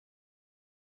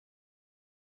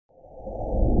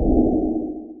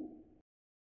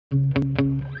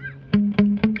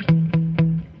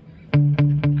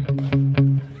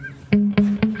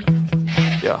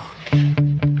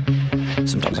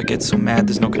get so mad,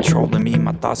 there's no controlling me.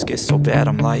 My thoughts get so bad,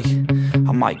 I'm like,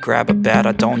 I might grab a bat,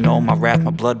 I don't know. My wrath,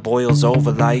 my blood boils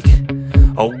over like,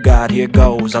 oh God, here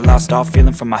goes. I lost all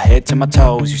feeling from my head to my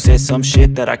toes. You said some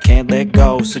shit that I can't let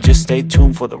go, so just stay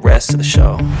tuned for the rest of the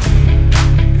show.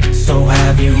 So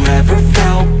have you ever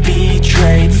felt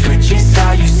betrayed? Switches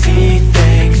how you see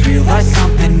things, realize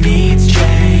something needs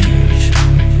change.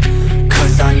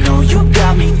 Cause I know you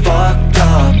got me fucked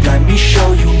up, let me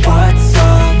show you what's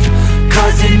up.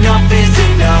 Cause enough is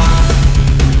enough.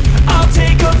 I'll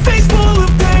take a face full of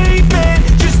pavement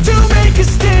just to make a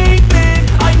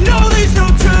statement. I know there's no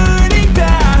turning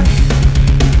back.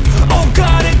 Oh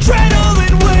God,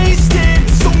 adrenaline wasted,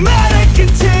 so mad I can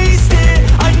taste it.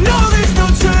 I know there's no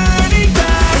turning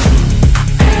back.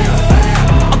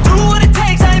 I'll do what it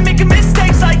takes, I ain't making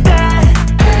mistakes like that.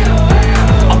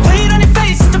 I'll play it on your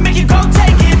face to make you go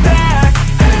take it back.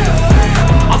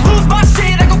 I'll lose my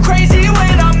shit, I go crazy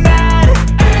when I'm mad.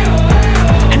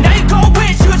 And now you go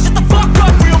wish you would shut the fuck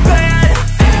up real bad.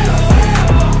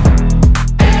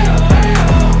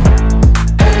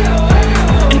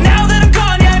 And now that I'm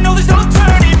gone, yeah, I know there's no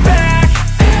turning back.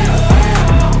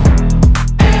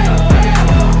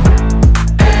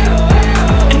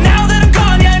 And now that I'm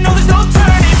gone, yeah, I know there's no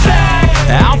turning back.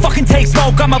 I don't fucking take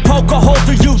smoke, I'ma poke a hole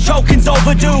through you, choking's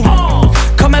overdue.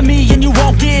 Come at me and you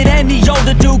won't get any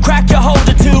older, dude. Crack your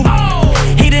holder too.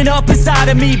 Heating up inside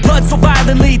of me, blood so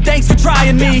violently, thanks for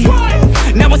trying me.